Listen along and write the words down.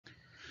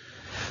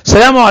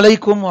السلام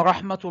عليكم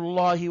ورحمة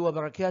الله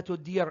وبركاته.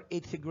 Dear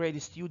 8th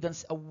grade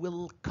students,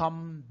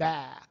 welcome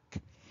back.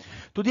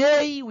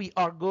 Today we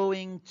are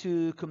going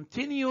to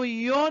continue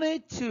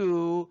Unit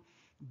 2,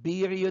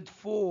 Period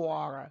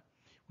 4.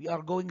 We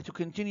are going to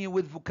continue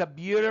with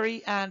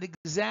vocabulary and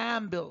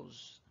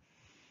examples.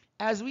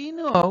 As we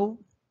know,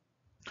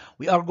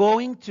 we are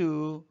going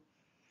to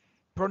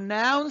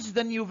pronounce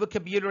the new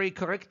vocabulary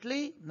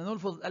correctly.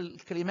 نلفظ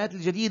الكلمات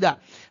الجديدة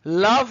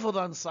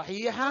لفظا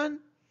صحيحا.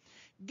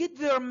 Get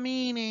their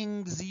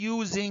meanings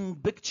using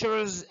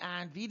pictures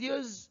and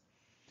videos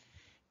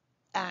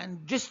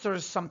and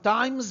gestures,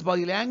 sometimes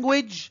body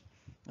language.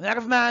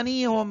 نعرف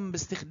معانيهم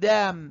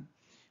باستخدام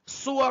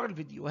الصور،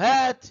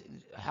 الفيديوهات،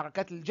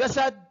 حركات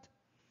الجسد.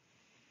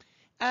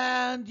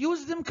 And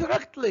use them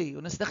correctly.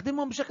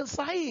 ونستخدمهم بشكل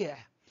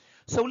صحيح.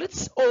 So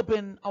let's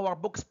open our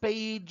books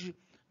page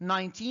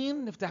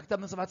 19. نفتح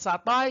كتابنا صفحة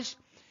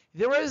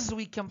 19.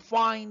 We can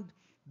find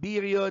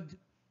period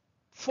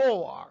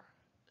 4.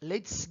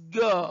 Let's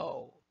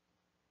go.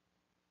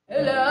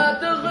 لا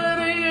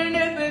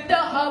تغريني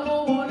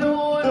بذهب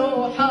ولول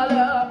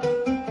وحلا،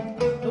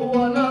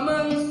 وانا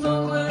من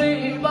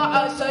صغري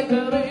بعشق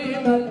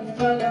ريم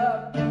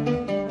الفلا.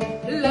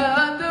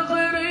 لا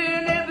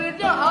تغريني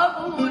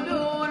بذهب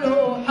ولول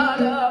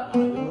وحلا،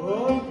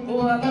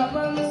 وانا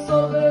من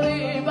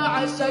صغري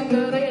بعشق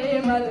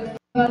ريم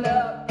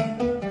الفلا.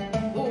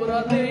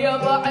 ورضي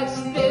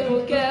بعشت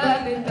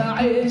وكانت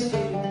تعيش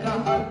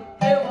كهر.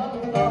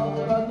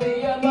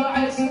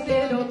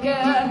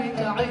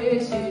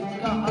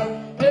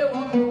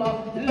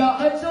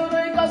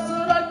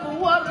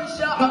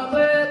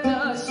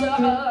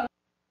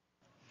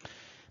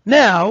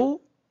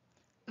 Now,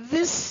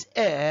 this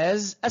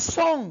is a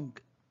song.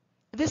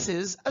 This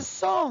is a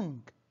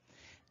song.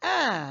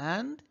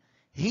 And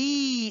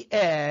he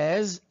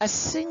is a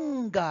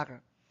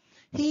singer.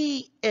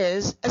 He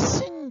is a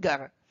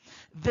singer.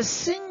 The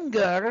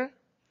singer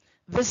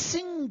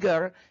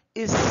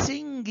is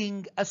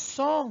singing a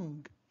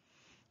song.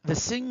 The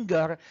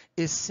singer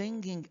is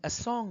singing a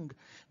song.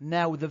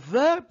 Now the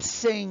verb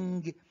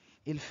sing,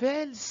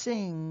 الفعل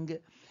sing,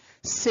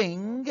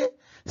 sing,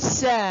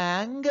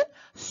 sang,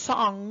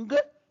 song,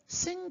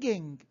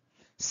 singing.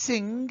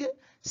 Sing,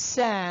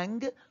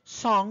 sang,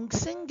 song,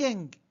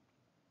 singing.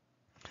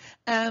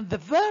 And the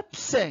verb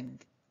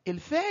sing,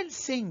 الفعل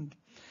sing,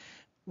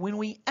 when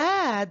we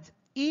add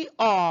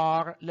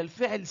ER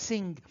للفعل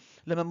sing,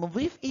 لما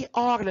نضيف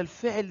ER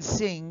للفعل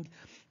sing,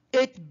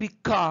 it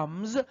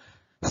becomes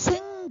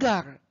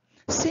singer.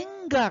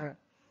 Singer.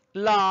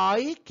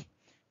 Like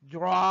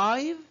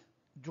drive,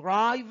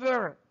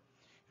 driver.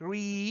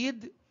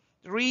 Read,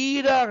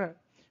 reader.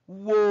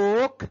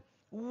 Walk,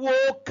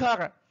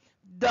 walker.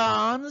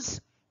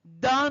 Dance,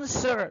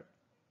 dancer.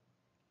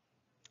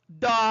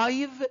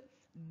 Dive,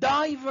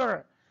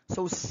 diver.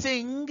 So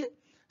sing,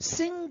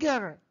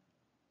 singer.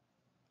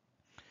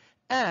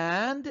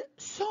 And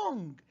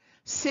song.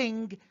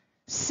 Sing,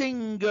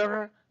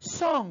 singer,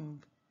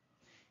 song.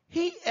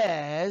 He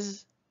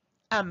is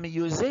a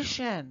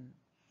musician.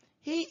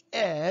 He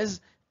is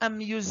a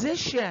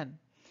musician.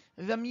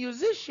 The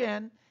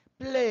musician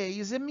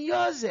plays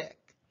music.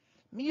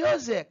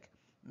 Music,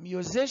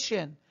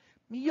 musician,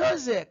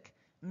 music,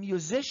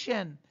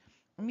 musician,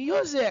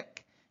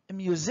 music,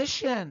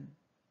 musician.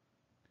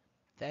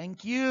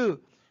 Thank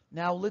you.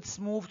 Now let's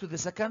move to the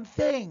second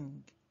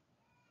thing.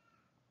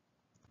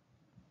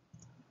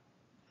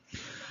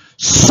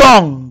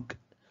 Song.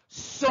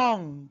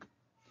 Song.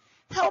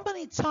 How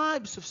many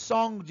types of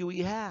song do we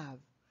have?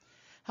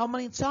 How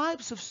many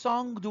types of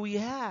song do we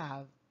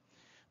have?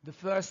 The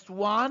first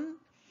one,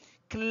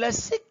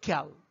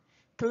 classical.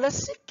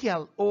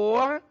 Classical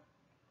or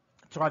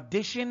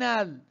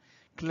traditional.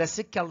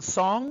 Classical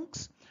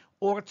songs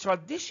or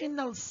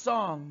traditional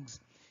songs.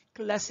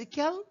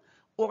 Classical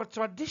or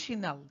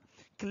traditional.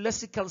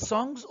 Classical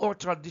songs or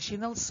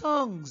traditional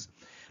songs.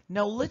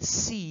 Now let's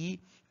see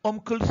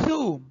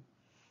Kulthum.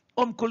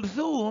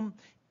 Kulthum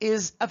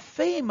is a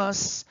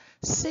famous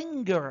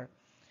singer.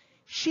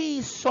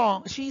 She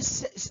sang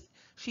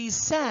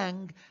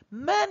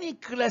many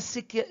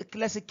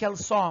classical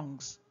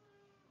songs.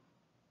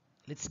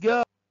 Let's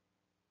go.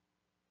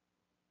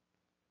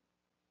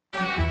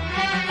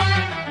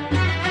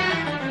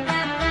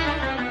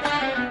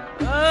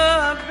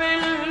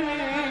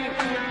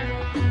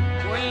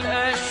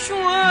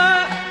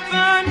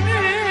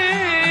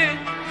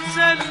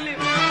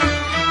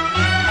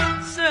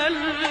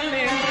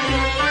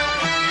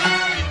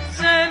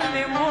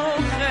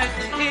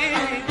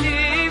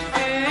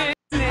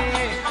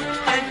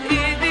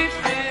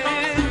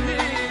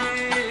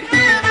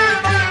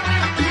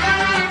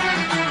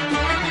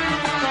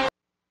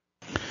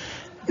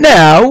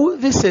 Now,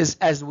 this is,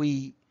 as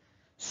we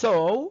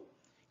saw,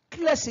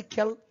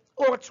 classical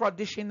or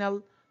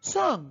traditional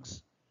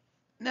songs.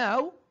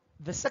 Now,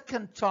 the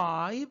second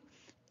type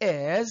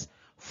is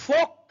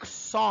folk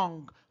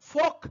song.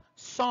 Folk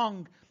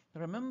song.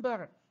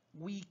 Remember,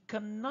 we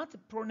cannot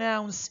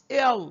pronounce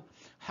L.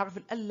 حرف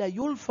ال لا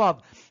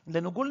يلفظ،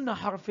 لأنه قلنا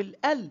حرف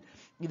ال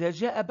إذا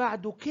جاء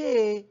بعده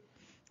K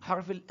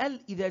حرف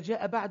ال إذا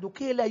جاء بعده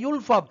كي لا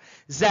يلفظ،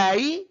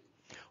 زي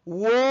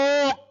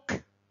walk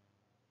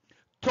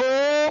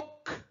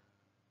talk،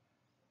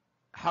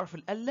 حرف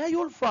ال لا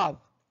يلفظ.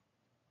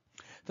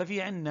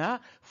 ففي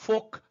عنا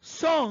folk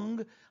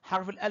song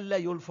حرف ال لا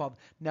يلفظ.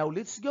 Now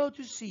let's go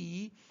to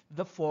see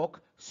the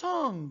folk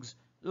songs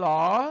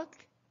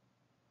like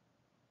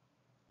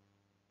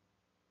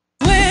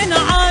وين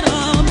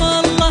عرم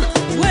الله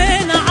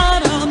وين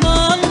عرم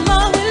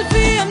الله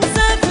والفي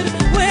مسافر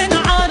وين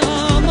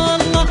عرم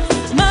الله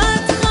ما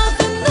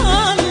تخاف من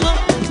الله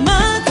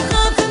ما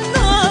تخاف من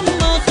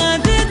الله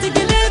خذيت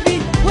قلبي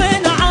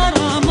وين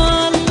عرم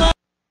الله.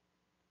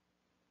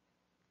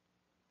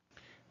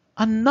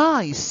 a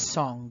nice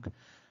song,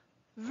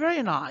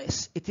 very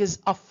nice. It is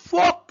a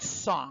folk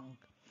song,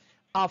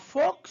 a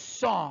folk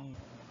song.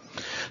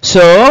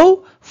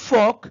 So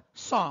folk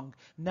song.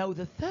 Now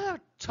the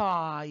third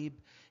type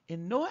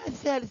النوع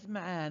الثالث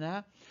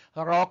معانا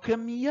rock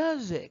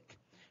music.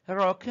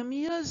 rock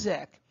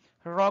music.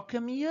 rock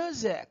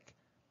music.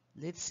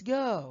 Let's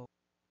go.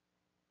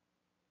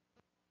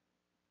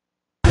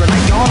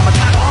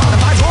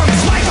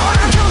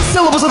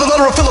 Syllables of the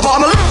letter of Philip.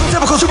 I'm a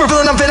typical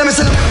supervillain. I'm venomous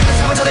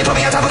until they put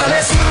me on top of the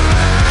list.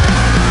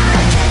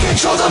 I can't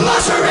control the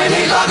monster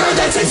any longer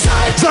that's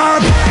inside.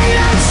 The pain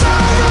and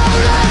sorrow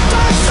left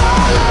us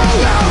all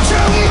alone.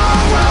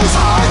 Tomorrow's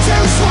hard to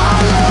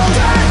swallow.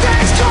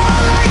 Death is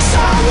calling,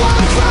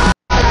 someone crawling.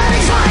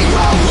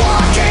 Tightrope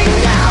walking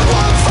now,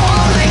 I'm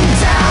falling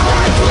down.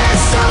 Like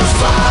blisters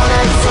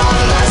falling from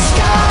the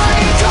sky.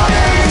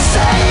 Couldn't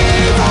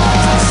save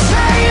us.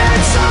 Pain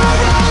and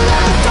sorrow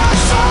left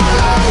us all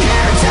alone.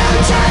 Here to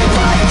take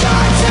my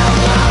God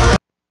tomorrow.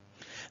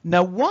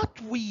 Now what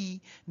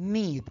we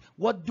need,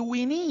 what do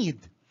we need?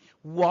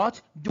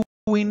 What do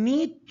we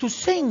need to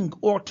sing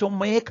or to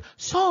make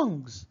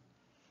songs?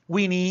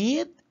 We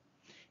need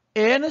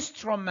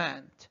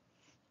instrument,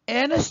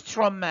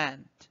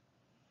 instrument,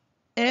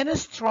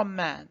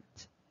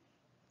 instrument.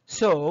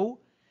 So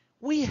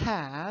we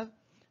have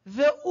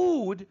the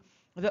oud.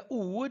 The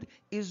oud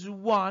is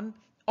one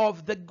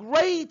of the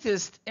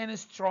greatest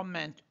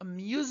instrument, a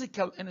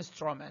musical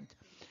instrument.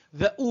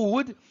 The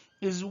oud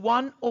is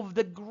one of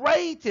the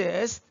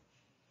greatest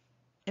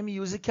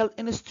musical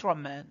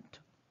instrument.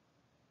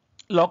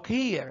 Look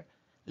here.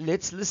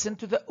 Let's listen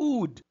to the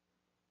oud.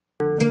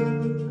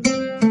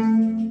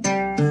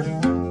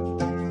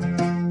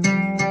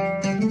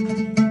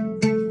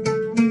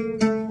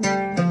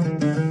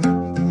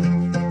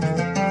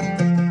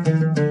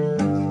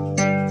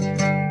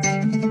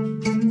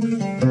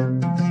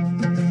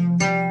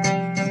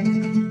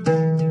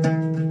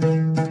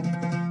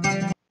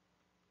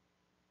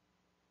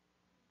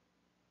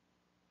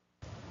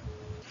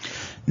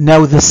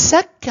 Now the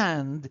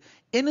second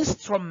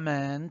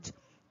instrument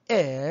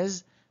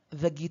is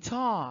the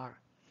guitar.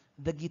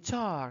 The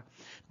guitar.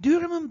 Do you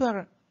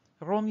remember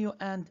Romeo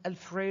and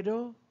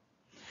Alfredo?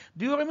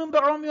 Do you remember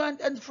Romeo and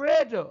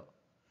Alfredo?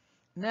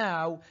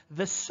 Now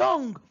the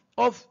song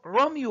of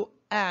Romeo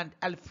and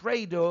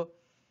Alfredo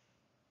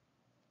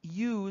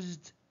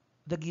used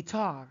the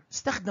guitar.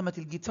 استخدمت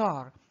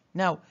الجيتار.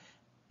 Now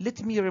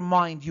let me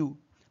remind you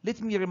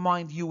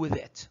with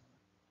it.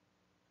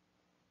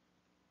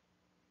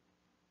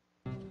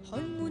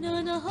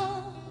 حلمنا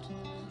نهار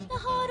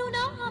نهارنا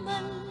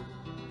عمل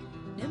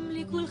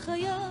نملك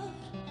الخيار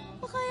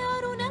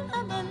وخيارنا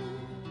الأمل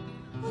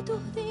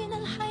وتهدينا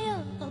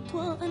الحياة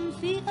أضواء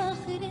في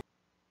آخر.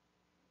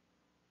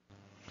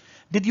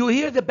 Did you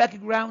hear the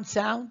background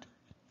sound?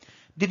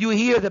 Did you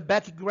hear the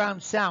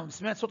background sound?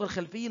 سمعت صوت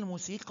الخلفية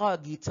الموسيقى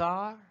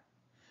guitar?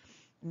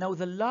 Now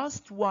the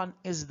last one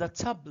is the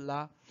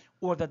tabla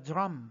or the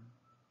drum.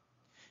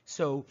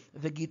 So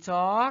the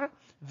guitar,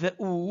 the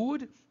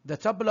oud, the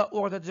tabla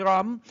or the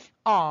drum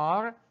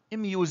are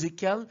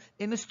musical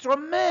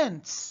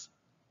instruments.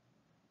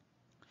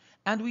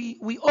 And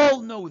we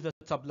all know the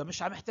tabla.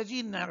 مش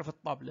محتاجين نعرف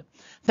الطبلة.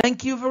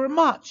 Thank you very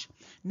much.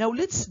 Now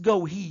let's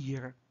go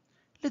here.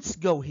 Let's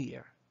go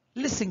here.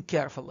 Listen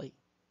carefully.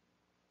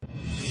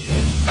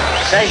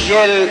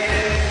 سجل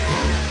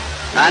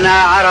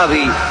أنا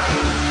عربي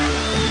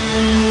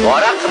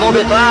ورقم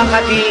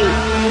بطاقتي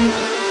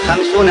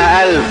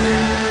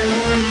 50,000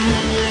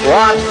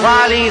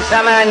 وأطفالي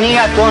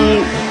 8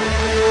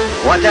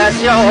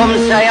 وتاسعهم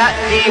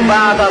سيأتي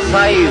بعد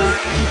صيف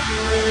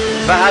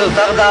فهل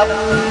تغضب؟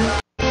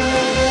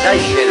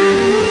 سجل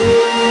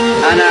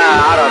أنا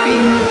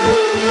عربي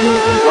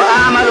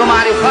وأعمل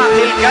مع رفاق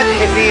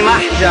الكدح في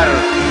محجر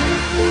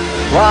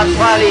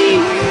وأطفالي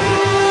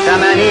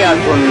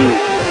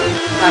 8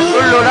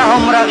 أشل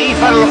لهم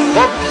رغيف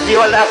الخبز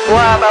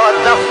والأكواب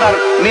والدفتر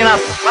من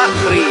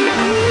الصخر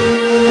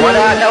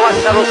ولا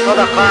أتوسل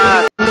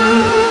الصدقات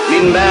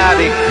من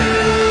بابك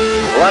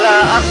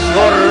ولا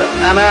أصغر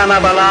أمام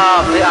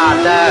بلاط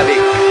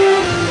أعتابك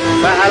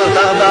فهل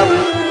تغضب؟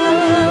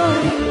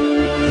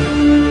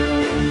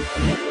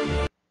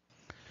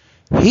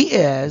 He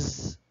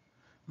is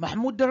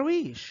Mahmoud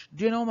Darwish.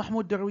 Do you know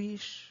Mahmoud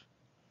Darwish?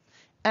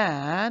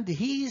 And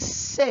he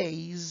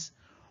says,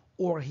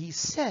 or he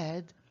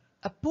said,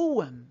 a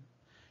poem.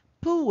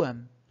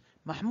 poem.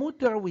 Mahmoud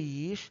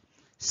Darwish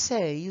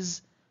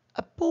says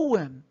a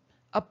poem.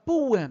 A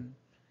poem.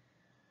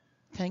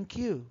 Thank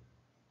you.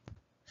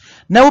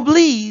 Now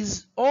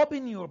please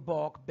open your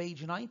book,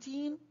 page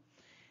 19.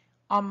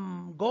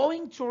 I'm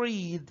going to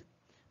read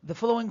the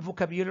following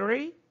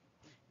vocabulary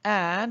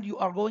and you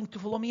are going to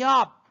follow me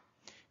up.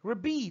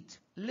 Repeat,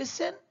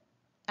 listen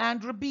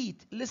and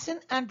repeat. Listen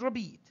and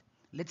repeat.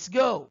 Let's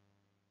go.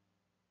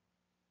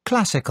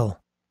 Classical.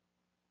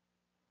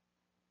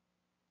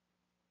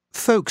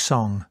 Folk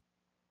song.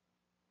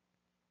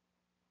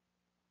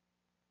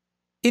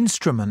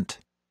 Instrument.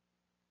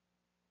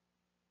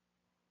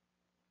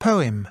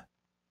 Poem.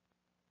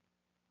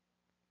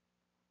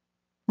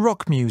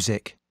 Rock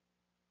music.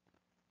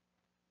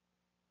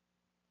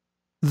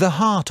 The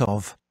heart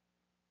of.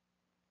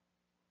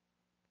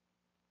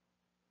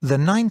 The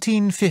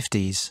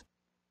 1950s.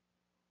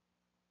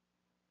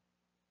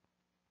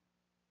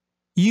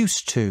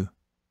 Used to.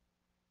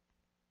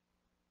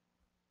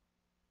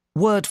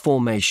 Word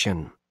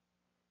formation.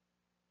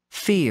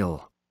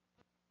 Feel.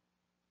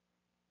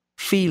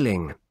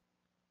 Feeling.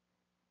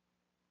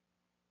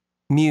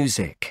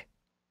 Music.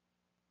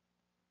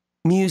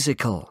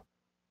 Musical.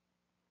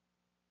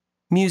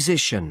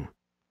 Musician.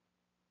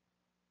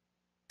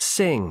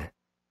 Sing.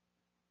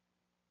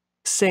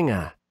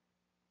 Singer.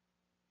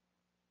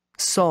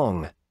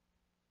 Song.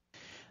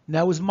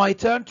 Now is my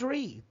turn to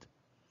read.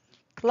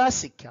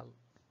 Classical.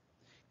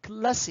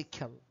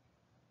 Classical.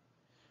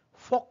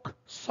 Folk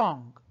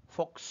song.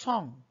 Folk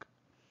song.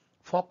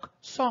 Folk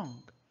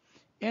song.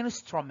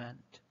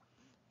 Instrument.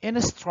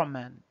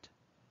 Instrument.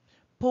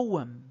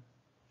 Poem.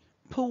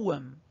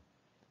 Poem.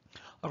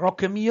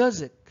 Rock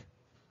music.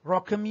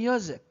 Rock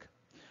music.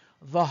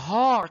 The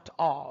heart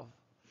of.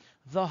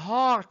 The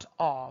heart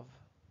of.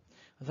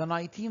 The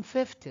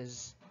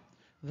 1950s.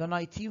 The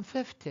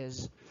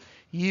 1950s.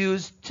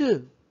 Used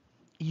to.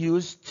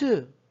 Used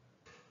to.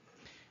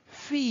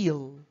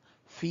 Feel.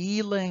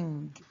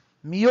 Feeling.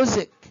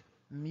 Music.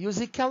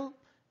 Musical.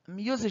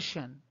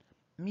 Musician.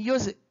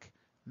 Music.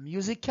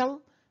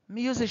 Musical.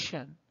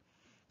 Musician.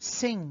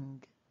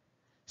 Sing.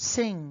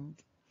 Sing.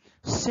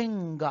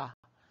 Singer.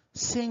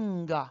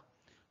 Singer.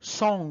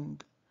 Song.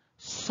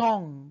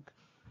 Song.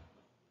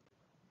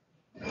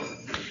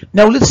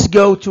 Now let's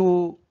go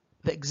to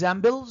the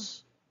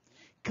examples.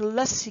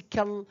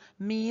 Classical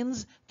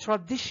means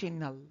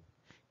traditional.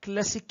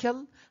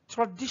 Classical,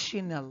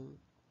 traditional.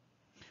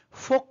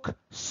 Folk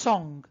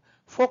song.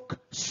 Folk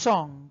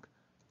song.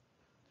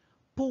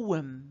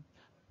 Poem.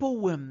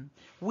 Poem.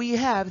 We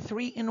have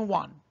 3 in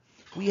 1.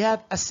 We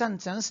have a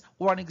sentence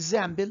or an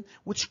example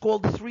which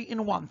called 3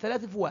 in 1. 3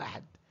 في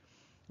 1.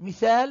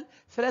 مثال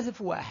 3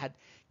 في 1.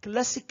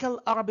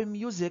 Classical Arabic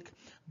music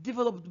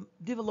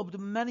developed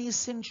many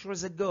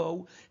centuries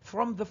ago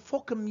from the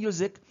folk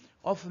music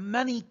of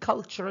many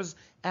cultures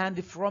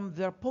and from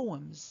their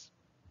poems.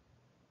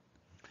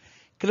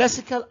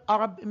 Classical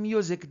Arab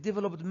music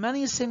developed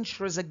many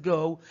centuries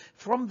ago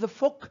from the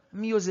folk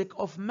music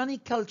of many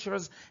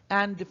cultures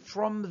and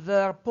from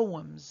their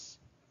poems.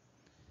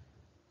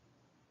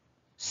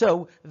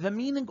 So, the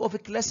meaning of a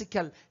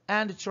classical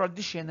and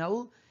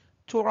traditional,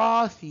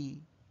 تراثي,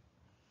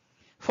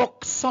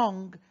 folk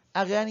song,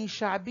 أغاني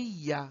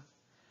شعبية,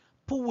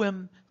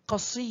 poem,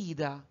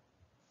 قصيدة.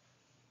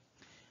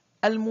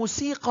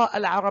 الموسيقى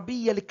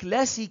العربية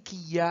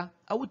الكلاسيكية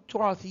أو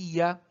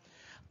التراثية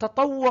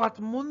تطورت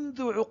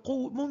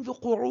منذ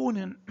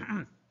قرون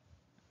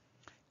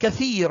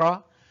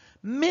كثيرة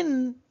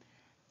من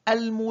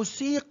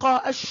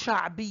الموسيقى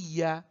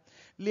الشعبية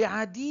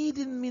لعديد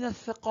من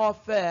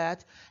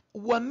الثقافات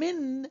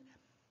ومن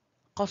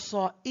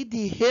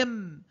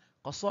قصائدهم.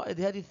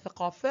 قصائد هذه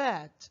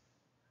الثقافات.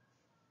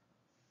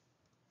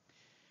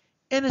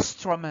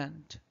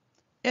 Instrument.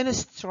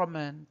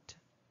 Instrument.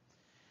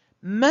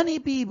 Many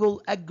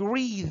people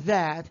agree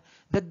that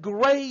the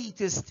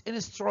greatest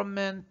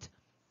instrument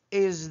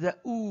is the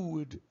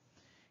oud.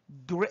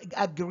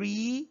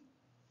 Agree?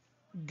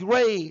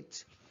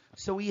 Great.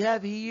 So we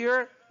have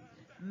here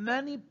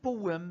many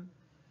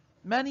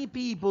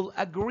people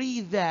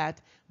agree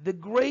that the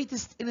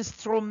greatest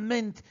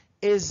instrument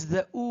is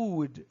the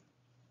oud.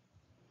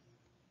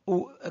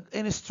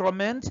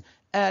 Instrument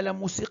آلة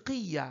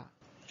موسيقية.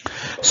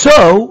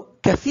 So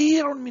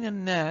كثير من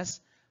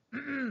الناس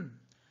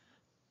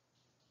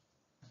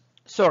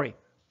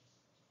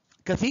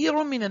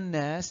كثير من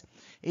الناس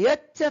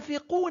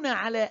يتفقون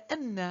على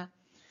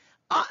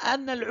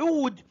أن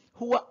العود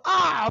هو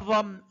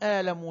أعظم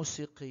آلة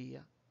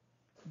موسيقية.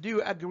 Do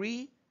you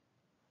agree?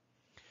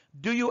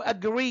 Do you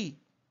agree?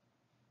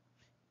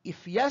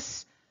 If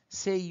yes,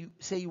 say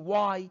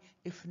why.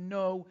 If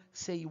no,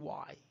 say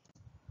why.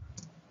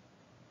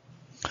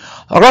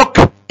 Rock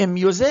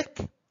music,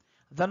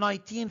 the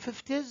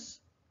 1950s.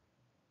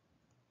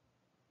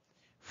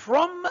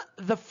 From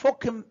the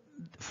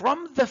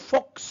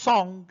folk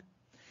song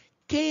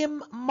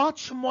came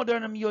much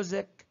modern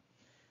music.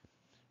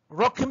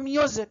 Rock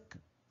music,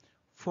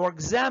 for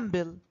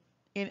example,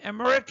 in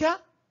America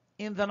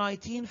in the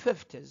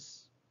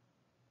 1950s.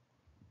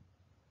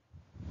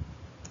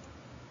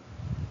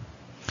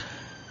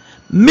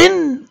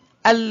 من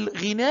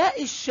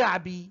الغناء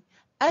الشعبي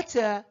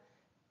أتى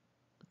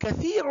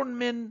كثير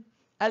من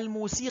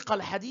الموسيقى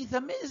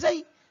الحديثة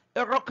زي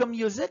الروك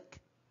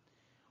ميوزك،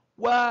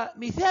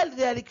 ومثال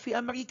ذلك في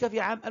أمريكا في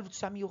عام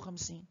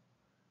 1950.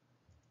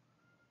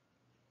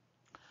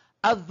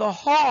 At the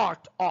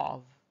heart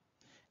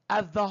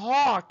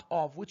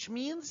of, which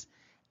means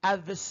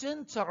at the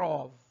center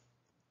of.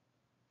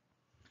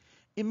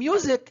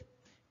 Music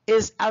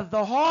is at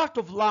the heart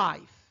of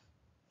life.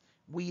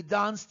 We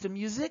dance to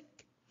music,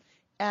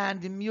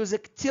 and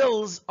music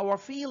tells our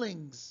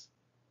feelings.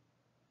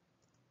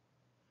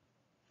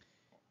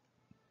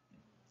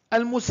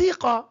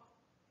 الموسيقى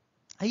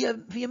هي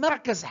في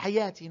مركز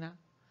حياتنا،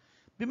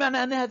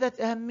 بمعنى أنها ذات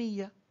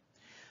أهمية.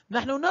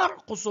 نحن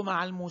نرقص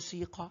مع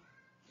الموسيقى،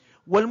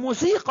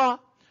 والموسيقى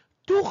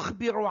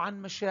تخبر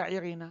عن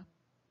مشاعرنا.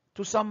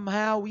 To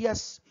somehow,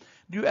 yes.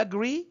 Do you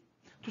agree?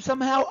 To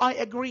somehow, I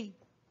agree.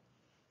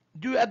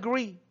 Do you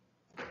agree?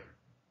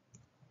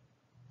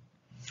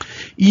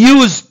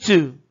 Used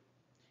to.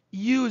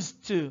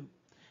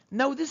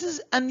 Now this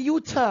is a new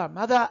term.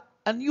 هذا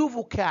a new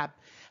vocab.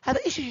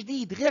 هذا إشي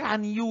جديد غير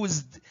عن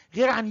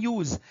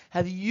use.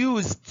 هذا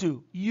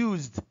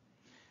used.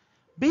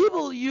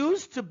 People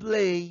used to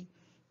play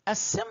a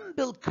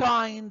simple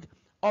kind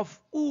of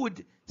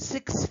oud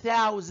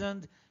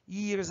 6,000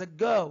 years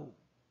ago.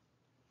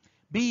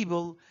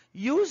 People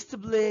used to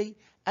play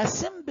a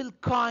simple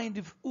kind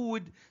of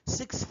oud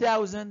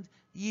 6,000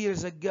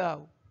 years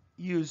ago.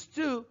 Used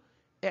to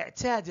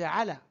اعتاد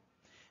على.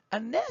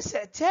 الناس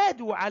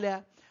اعتادوا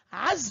على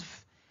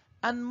عزف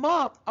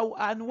أنماط أو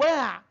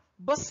أنواع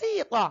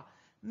بسيطة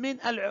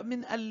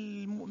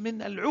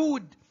من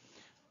العود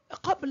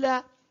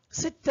قبل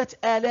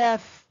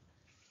 6,000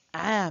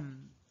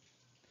 عام.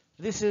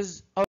 This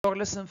is our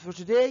lesson for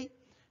today.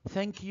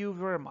 Thank you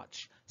very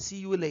much. See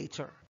you later.